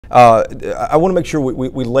I want to make sure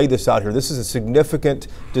we lay this out here. This is a significant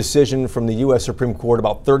decision from the U.S. Supreme Court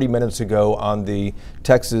about 30 minutes ago on the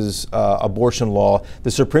Texas abortion law.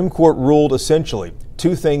 The Supreme Court ruled essentially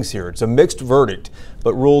two things here. It's a mixed verdict,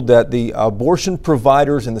 but ruled that the abortion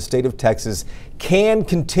providers in the state of Texas can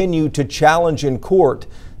continue to challenge in court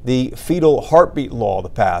the fetal heartbeat law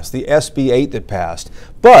that passed, the SB 8 that passed.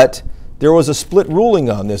 But there was a split ruling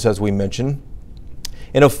on this, as we mentioned.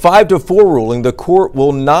 In a 5-4 ruling, the court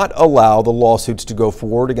will not allow the lawsuits to go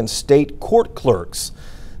forward against state court clerks.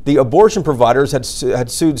 The abortion providers had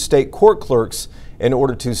sued state court clerks in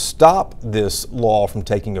order to stop this law from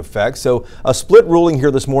taking effect. So a split ruling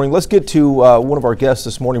here this morning. Let's get to one of our guests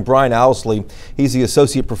this morning, Brian Owsley. He's the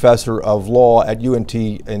Associate Professor of Law at UNT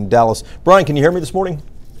in Dallas. Brian, can you hear me this morning?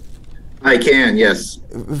 I can, yes.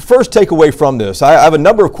 First takeaway from this. I have a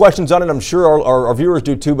number of questions on it. I'm sure our viewers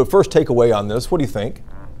do too, but first takeaway on this. What do you think?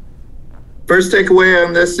 First takeaway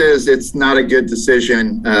on this is it's not a good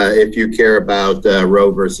decision if you care about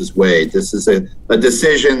Roe versus Wade. This is a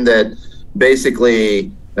decision that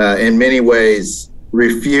basically, in many ways,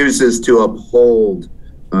 refuses to uphold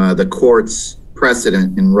the court's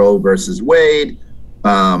precedent in Roe versus Wade,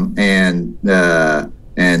 and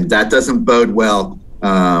that doesn't bode well.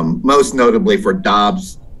 Most notably for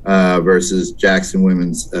Dobbs versus Jackson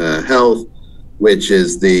Women's Health, which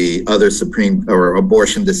is the other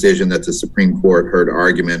abortion decision that the Supreme Court heard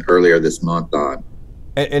argument earlier this month on.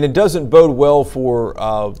 And it doesn't bode well for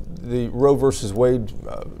the Roe versus Wade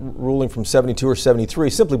ruling from 72 or 73,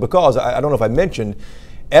 simply because, I don't know if I mentioned,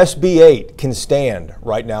 SB 8 can stand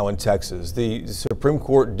right now in Texas. The Supreme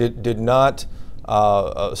Court did not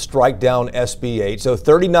strike down SB 8. So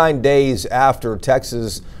 39 days after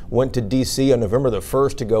Texas went to D.C. on November the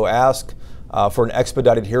 1st to go ask for an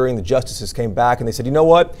expedited hearing, the justices came back and they said, you know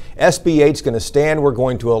what, SB 8 is going to stand. We're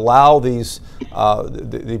going to allow these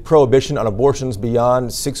the prohibition on abortions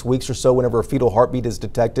beyond 6 weeks or so whenever a fetal heartbeat is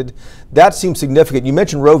detected. That seems significant. You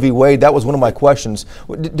mentioned Roe v. Wade. That was one of my questions.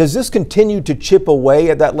 Does this continue to chip away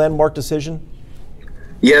at that landmark decision?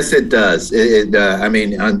 Yes, it does. I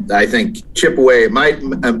mean, I think chip away.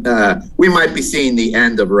 We might be seeing the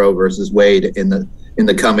end of Roe versus Wade in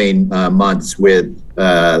the coming months with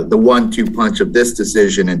the 1-2 punch of this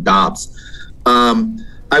decision and Dobbs.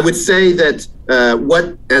 I would say that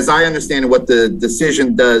as I understand it, what the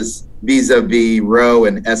decision does vis-a-vis Roe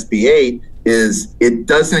and SB 8 is it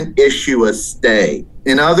doesn't issue a stay.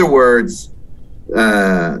 In other words,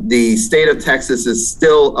 the state of Texas is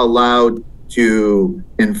still allowed to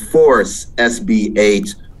enforce SB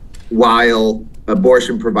 8 while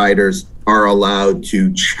abortion providers are allowed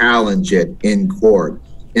to challenge it in court.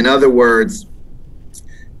 In other words,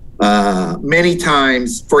 many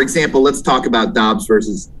times, for example, let's talk about Dobbs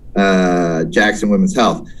versus Jackson Women's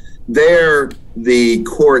Health. There, the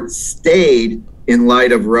court stayed in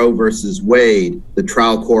light of Roe versus Wade. The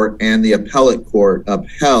trial court and the appellate court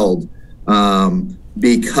upheld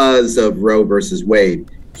because of Roe versus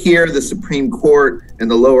Wade. Here, the Supreme Court and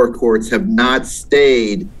the lower courts have not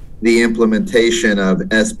stayed the implementation of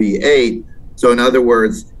SB 8. So in other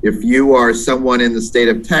words, if you are someone in the state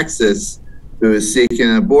of Texas who is seeking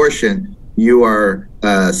an abortion, you are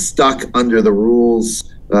stuck under the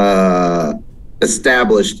rules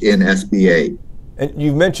established in SB 8. And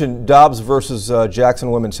you've mentioned Dobbs versus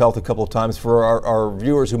Jackson Women's Health a couple of times. For our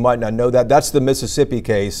viewers who might not know that, that's the Mississippi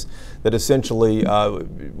case that essentially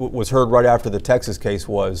was heard right after the Texas case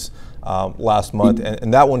was last month.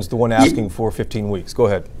 And that one's the one asking for 15 weeks. Go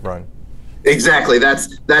ahead, Brian. Exactly.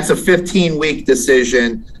 That's a 15-week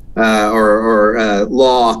decision or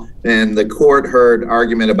law. And the court heard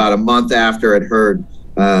argument about a month after it heard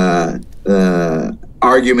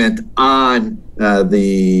argument on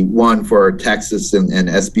the one for Texas and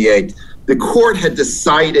SB 8. The court had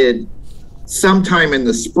decided sometime in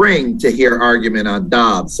the spring to hear argument on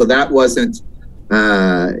Dobbs. So that wasn't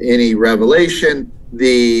any revelation.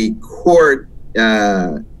 The court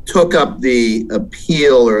took up the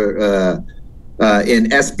appeal in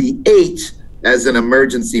SB 8 as an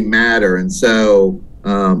emergency matter. And so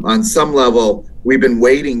on some level, we've been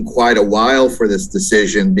waiting quite a while for this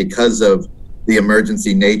decision because of the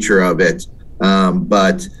emergency nature of it.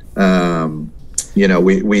 You know,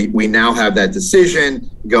 we now have that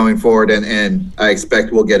decision going forward, and I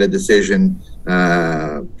expect we'll get a decision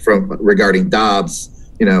regarding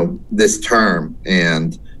Dobbs, you know, this term,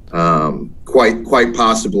 and quite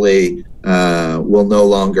possibly we'll no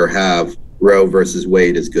longer have Roe versus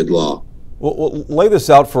Wade as good law. Well, lay this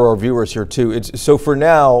out for our viewers here too. So for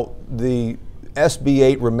now, the SB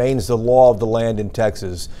 8 remains the law of the land in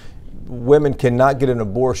Texas. Women cannot get an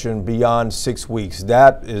abortion beyond 6 weeks.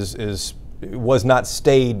 That is was not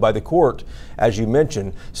stayed by the court, as you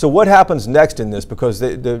mentioned. So what happens next in this? Because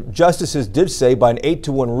the justices did say by an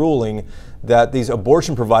 8-1 ruling that these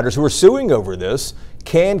abortion providers who are suing over this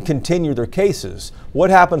can continue their cases. What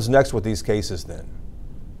happens next with these cases then?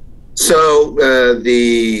 So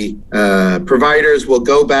the providers will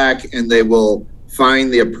go back and they will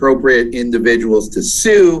find the appropriate individuals to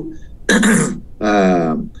sue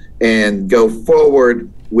and go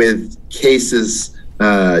forward with cases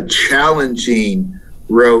challenging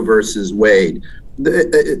Roe versus Wade.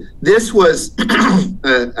 This was,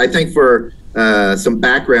 I think, for some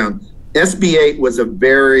background, SB 8 was a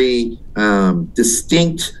very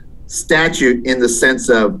distinct statute in the sense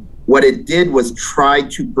of what it did was try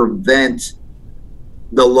to prevent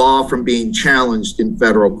the law from being challenged in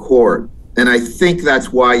federal court. And I think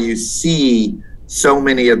that's why you see so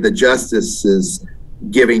many of the justices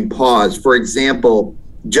giving pause. For example,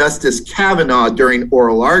 Justice Kavanaugh, during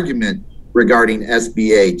oral argument regarding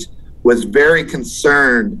SB 8, was very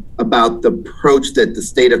concerned about the approach that the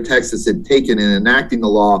state of Texas had taken in enacting the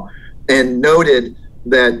law, and noted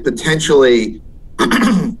that potentially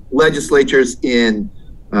legislatures in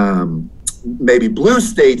maybe blue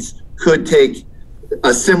states could take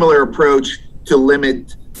a similar approach to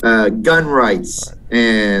limit gun rights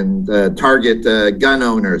and target gun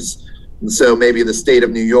owners. And so maybe the state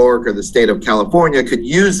of New York or the state of California could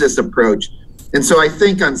use this approach. And so I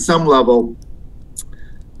think on some level,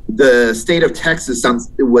 the state of Texas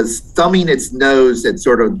was thumbing its nose at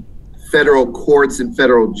sort of federal courts and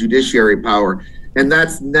federal judiciary power. And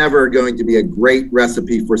that's never going to be a great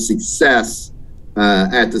recipe for success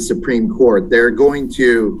at the Supreme Court. They're going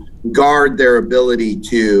to guard their ability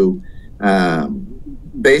to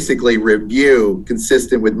basically review,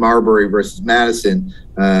 consistent with Marbury versus Madison,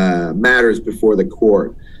 matters before the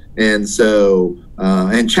court. And so,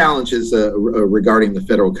 and challenges regarding the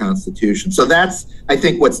federal Constitution. So that's, I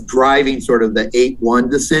think, what's driving sort of the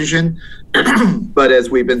 8-1 decision. But as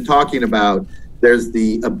we've been talking about, there's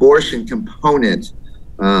the abortion component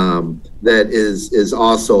that is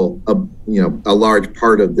also a large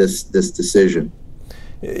part of this decision.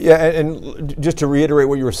 Yeah, and just to reiterate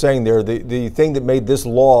what you were saying there, the thing that made this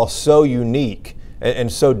law so unique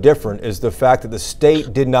and so different is the fact that the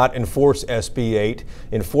state did not enforce SB 8.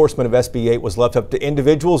 Enforcement of SB 8 was left up to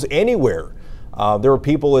individuals anywhere. There were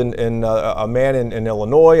people a man in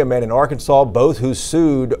Illinois, a man in Arkansas, both who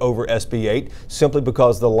sued over SB 8 simply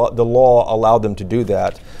because the law allowed them to do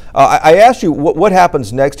that. I asked you what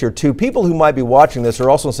happens next here too. People who might be watching this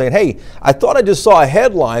are also saying, hey, I thought I just saw a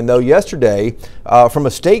headline though yesterday from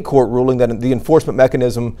a state court ruling that the enforcement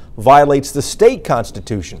mechanism violates the state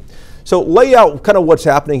constitution. So lay out kind of what's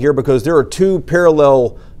happening here, because there are two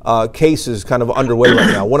parallel cases kind of underway right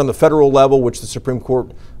now. One on the federal level, which the Supreme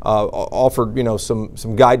Court offered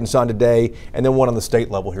some guidance on today, and then one on the state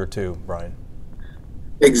level here too, Brian.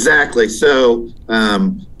 Exactly. So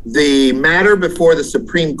the matter before the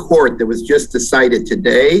Supreme Court that was just decided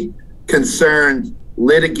today concerned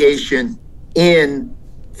litigation in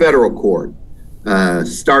federal court,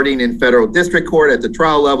 starting in federal district court at the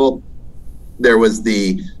trial level. There was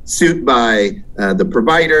the suit by the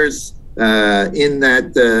providers in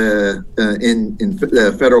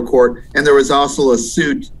federal court, and there was also a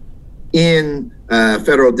suit in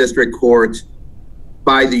federal district court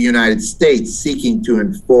by the United States seeking to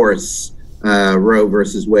enforce Roe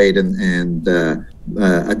versus Wade and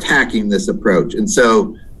attacking this approach. And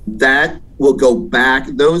so that will go back.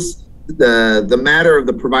 The matter of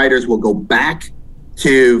the providers will go back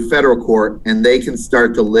to federal court, and they can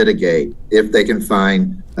start to litigate if they can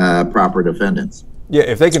find proper defendants. Yeah,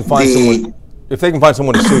 if they can find someone, if they can find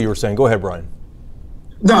someone to sue, you were saying. Go ahead, Brian.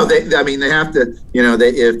 No, they have to.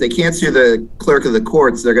 If they can't sue the clerk of the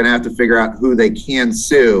courts, they're going to have to figure out who they can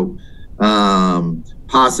sue.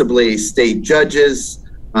 Possibly state judges.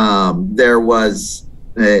 There was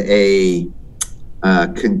a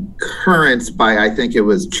concurrence by, I think it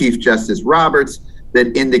was Chief Justice Roberts,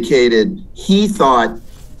 that indicated he thought,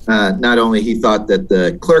 not only he thought that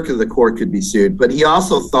the clerk of the court could be sued, but he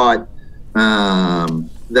also thought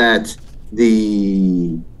that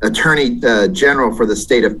the Attorney General for the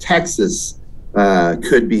state of Texas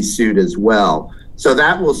could be sued as well. So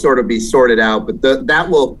that will sort of be sorted out, but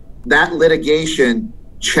that litigation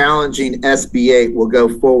challenging SB 8 will go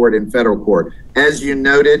forward in federal court. As you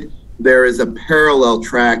noted, there is a parallel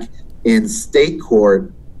track in state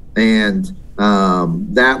court, and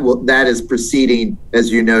that is proceeding,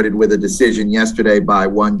 as you noted, with a decision yesterday by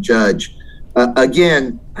one judge.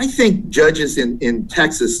 Again, I think judges in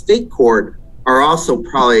Texas state court are also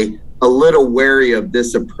probably a little wary of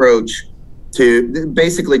this approach to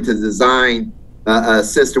basically to design a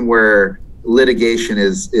system where litigation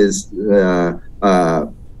is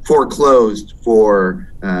foreclosed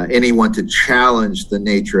for anyone to challenge the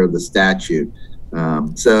nature of the statute.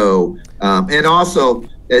 And also,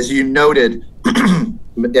 as you noted,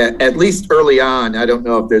 at least early on, I don't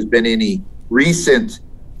know if there's been any recent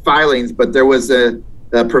filings, but there was a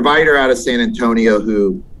provider out of San Antonio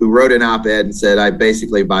who wrote an op-ed and said, I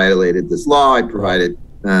basically violated this law. I provided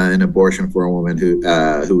an abortion for a woman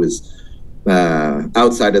who was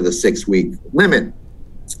outside of the 6-week limit.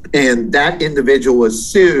 And that individual was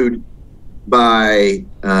sued by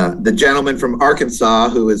the gentleman from Arkansas,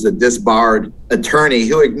 who is a disbarred attorney,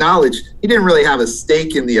 who acknowledged he didn't really have a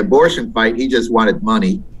stake in the abortion fight. He just wanted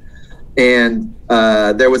money. And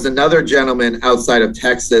there was another gentleman outside of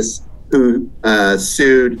Texas who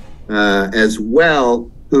sued as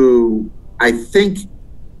well, who I think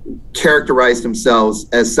characterized themselves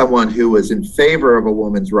as someone who was in favor of a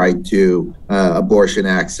woman's right to abortion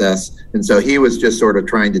access. And so he was just sort of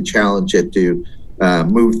trying to challenge it to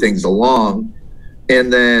move things along.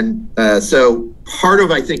 And then, so part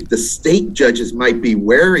of, I think, the state judges might be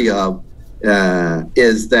wary of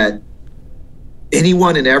is that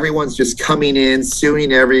anyone and everyone's just coming in,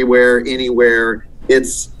 suing everywhere, anywhere.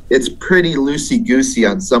 It's pretty loosey-goosey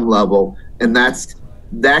on some level, and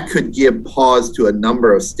that could give pause to a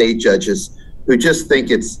number of state judges who just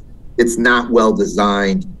think it's not well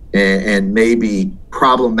designed and maybe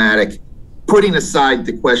problematic, putting aside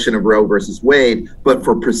the question of Roe versus Wade, but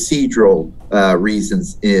for procedural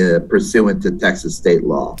reasons pursuant to Texas state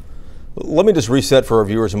law. Let me just reset for our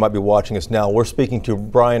viewers who might be watching us now. We're speaking to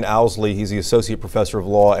Brian Owsley. He's the Associate Professor of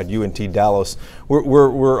Law at UNT Dallas.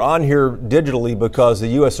 We're on here digitally because the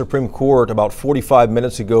U.S. Supreme Court about 45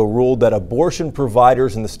 minutes ago ruled that abortion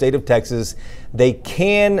providers in the state of Texas, they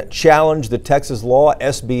can challenge the Texas law,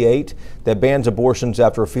 SB 8, that bans abortions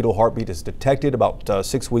after a fetal heartbeat is detected about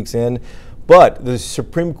 6 weeks in. But the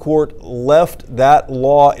Supreme Court left that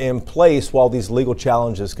law in place while these legal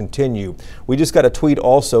challenges continue. We just got a tweet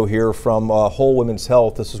also here from Whole Women's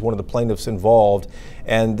Health. This is one of the plaintiffs involved.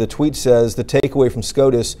 And the tweet says, the takeaway from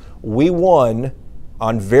SCOTUS, we won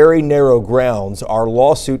on very narrow grounds. Our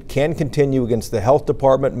lawsuit can continue against the Health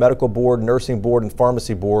Department, Medical Board, Nursing Board, and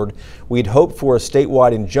Pharmacy Board. We'd hoped for a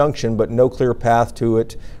statewide injunction, but no clear path to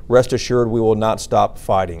it. Rest assured, we will not stop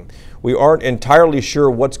fighting. We aren't entirely sure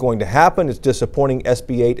what's going to happen. It's disappointing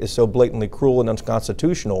SB 8 is so blatantly cruel and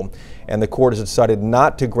unconstitutional, and the court has decided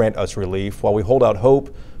not to grant us relief. While we hold out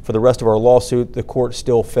hope for the rest of our lawsuit, the court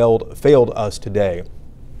still failed us today.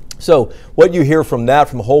 So what you hear from that,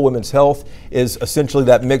 from Whole Women's Health, is essentially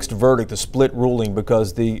that mixed verdict, the split ruling,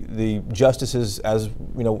 because the justices, as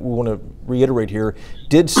you know, we want to reiterate here,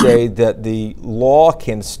 did say that the law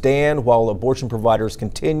can stand while abortion providers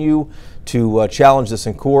continue to challenge this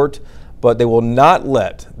in court, but they will not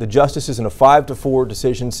let, the justices in a 5-4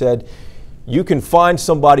 decision said, you can find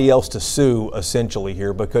somebody else to sue essentially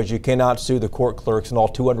here, because you cannot sue the court clerks in all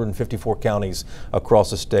 254 counties across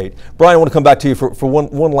the state. Brian, I want to come back to you for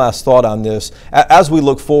one last thought on this. As we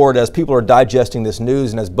look forward, as people are digesting this news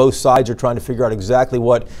and as both sides are trying to figure out exactly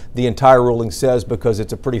what the entire ruling says, because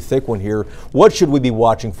it's a pretty thick one here, what should we be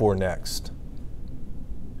watching for next?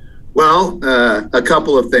 Well, a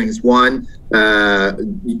couple of things. One,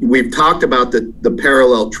 we've talked about the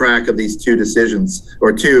parallel track of these two decisions,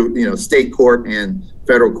 or two, state court and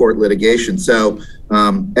federal court litigation. So,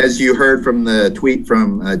 as you heard from the tweet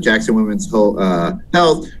from Jackson Women's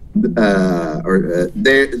Health,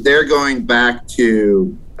 they're going back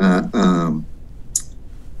to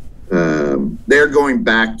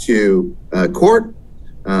court.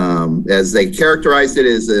 As they characterized it,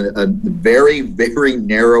 as a very, very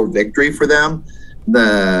narrow victory for them.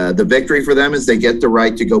 The victory for them is they get the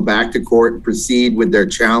right to go back to court and proceed with their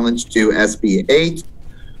challenge to SB 8.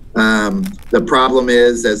 The problem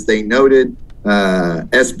is, as they noted,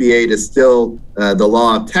 SB 8 is still the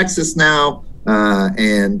law of Texas now,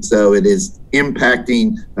 and so it is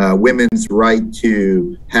impacting women's right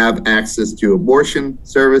to have access to abortion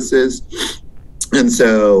services. And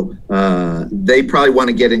so they probably want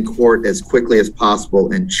to get in court as quickly as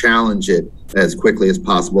possible and challenge it as quickly as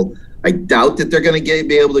possible. I doubt that they're going to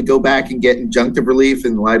be able to go back and get injunctive relief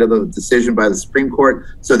in light of the decision by the Supreme Court.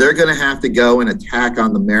 So they're going to have to go and attack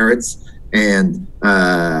on the merits and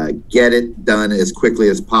get it done as quickly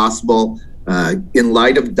as possible. In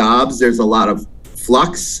light of Dobbs, there's a lot of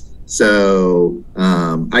flux. So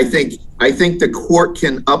I think the court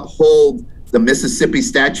can uphold the Mississippi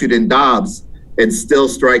statute in Dobbs and still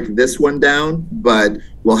strike this one down, but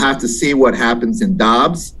we'll have to see what happens in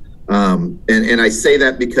Dobbs. And I say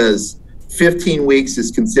that because 15 weeks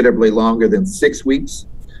is considerably longer than 6 weeks.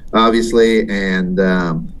 obviously, and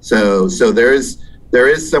so there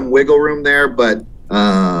is some wiggle room there. But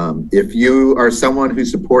if you are someone who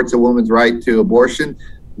supports a woman's right to abortion,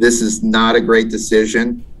 this is not a great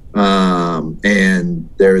decision, and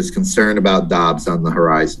there is concern about Dobbs on the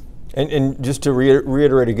horizon. And just to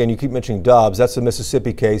reiterate again, you keep mentioning Dobbs. That's the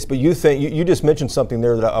Mississippi case, but you think you just mentioned something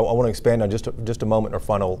there that I want to expand on just a moment in our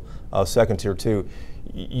final seconds here too.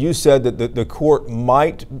 You said that the court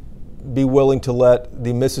might be willing to let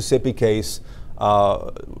the Mississippi case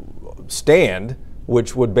stand,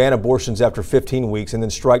 which would ban abortions after 15 weeks, and then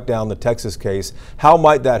strike down the Texas case. How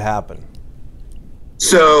might that happen?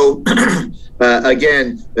 So,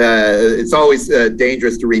 again, it's always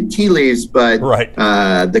dangerous to read tea leaves, but right.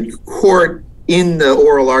 The court, in the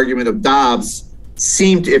oral argument of Dobbs,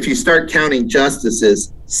 seemed, if you start counting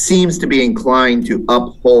justices, seems to be inclined to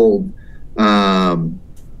uphold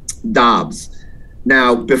Dobbs.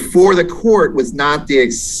 Now, before the court was not the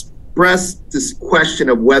expressed question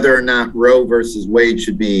of whether or not Roe versus Wade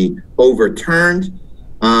should be overturned.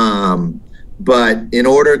 But in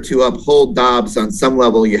order to uphold Dobbs on some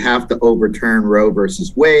level, you have to overturn Roe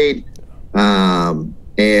versus Wade. But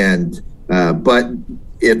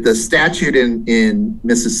if the statute in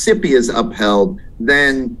Mississippi is upheld,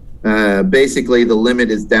 then basically the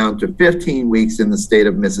limit is down to 15 weeks in the state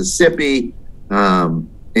of Mississippi.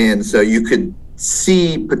 And so you could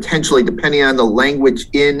see potentially, depending on the language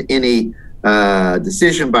in any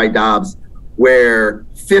decision by Dobbs, where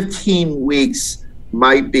 15 weeks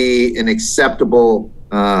might be an acceptable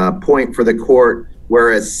point for the court,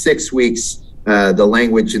 whereas 6 weeks, the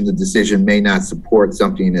language in the decision may not support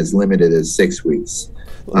something as limited as 6 weeks.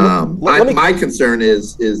 My concern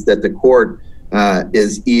is that the court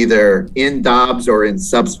is either in Dobbs or in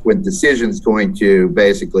subsequent decisions going to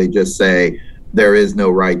basically just say there is no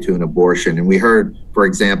right to an abortion. And we heard, for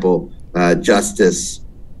example, Justice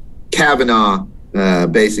Kavanaugh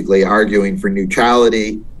basically arguing for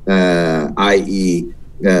neutrality, i.e.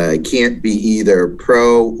 Can't be either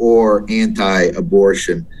pro or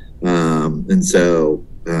anti-abortion. And so,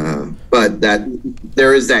 but that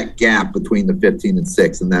there is that gap between the 15 and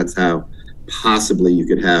 6, and that's how possibly you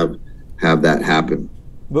could have that happen.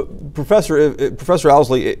 But Professor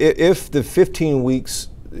Owsley, if the 15 weeks,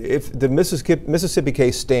 if the Mississippi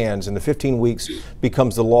case stands and the 15 weeks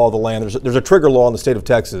becomes the law of the land, there's a trigger law in the state of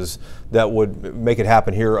Texas that would make it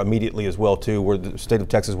happen here immediately as well too, where the state of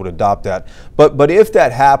Texas would adopt that. But if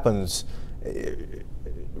that happens,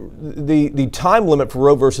 the time limit for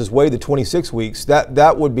Roe versus Wade, the 26 weeks,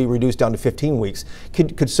 that would be reduced down to 15 weeks.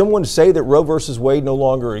 Could someone say that Roe versus Wade no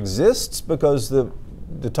longer exists because the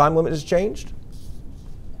time limit has changed?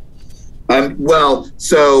 Well,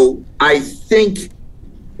 so I think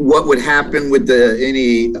what would happen with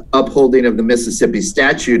any upholding of the Mississippi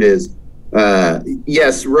statute is,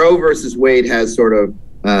 yes, Roe versus Wade has sort of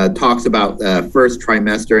talks about first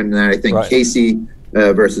trimester, and then I think right. Casey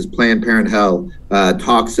versus Planned Parenthood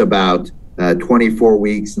talks about 24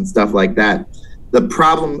 weeks and stuff like that. The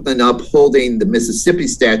problem in upholding the Mississippi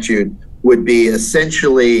statute would be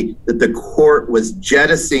essentially that the court was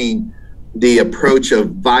jettisoning the approach of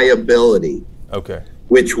viability, okay,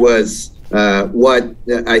 which was what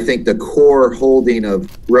I think the core holding of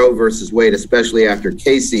Roe versus Wade, especially after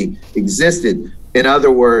Casey, existed. In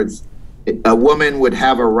other words, a woman would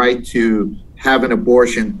have a right to have an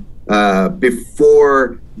abortion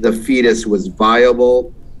before the fetus was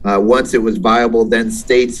viable. Once it was viable, then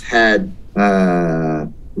states had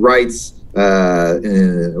rights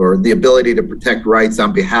or the ability to protect rights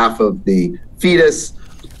on behalf of the fetus,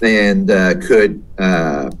 and could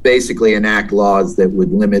basically enact laws that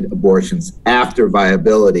would limit abortions after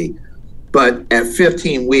viability. But at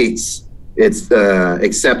 15 weeks, it's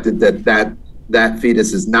accepted that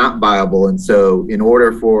fetus is not viable. And so in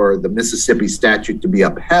order for the Mississippi statute to be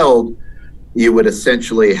upheld, you would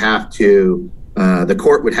essentially have to, the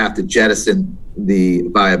court would have to jettison the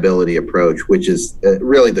viability approach, which is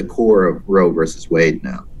really the core of Roe versus Wade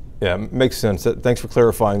now. Yeah, makes sense. Thanks for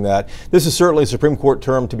clarifying that. This is certainly a Supreme Court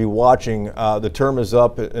term to be watching. The term is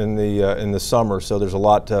up in the summer, so there's a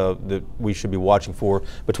lot that we should be watching for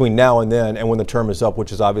between now and then, and when the term is up,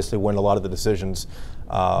 which is obviously when a lot of the decisions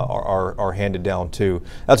are handed down too.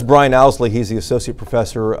 That's Brian Owsley. He's the Associate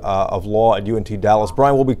Professor of Law at UNT Dallas.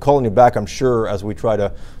 Brian, we'll be calling you back, I'm sure, as we try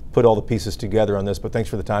to put all the pieces together on this, but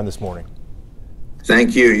thanks for the time this morning.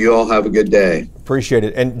 Thank you. You all have a good day. Appreciate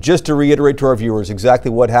it. And just to reiterate to our viewers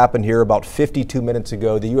exactly what happened here about 52 minutes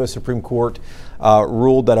ago, the U.S. Supreme Court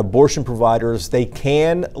ruled that abortion providers, they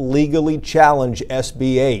can legally challenge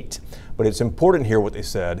SB 8. but it's important here what they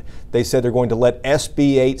said. They said they're going to let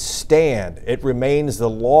SB 8 stand. It remains the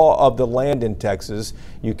law of the land in Texas.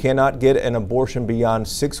 You cannot get an abortion beyond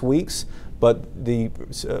 6 weeks, but the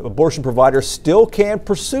abortion providers still can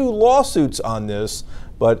pursue lawsuits on this.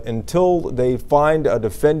 But until they find a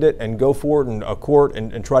defendant and go forward in a court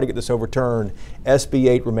and try to get this overturned, SB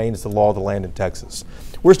 8 remains the law of the land in Texas.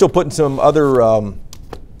 We're still putting some other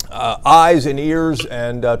eyes and ears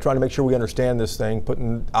and trying to make sure we understand this thing,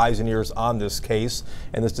 putting eyes and ears on this case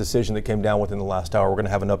and this decision that came down within the last hour. We're going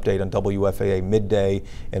to have an update on WFAA midday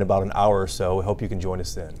in about an hour or so. I hope you can join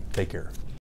us then. Take care.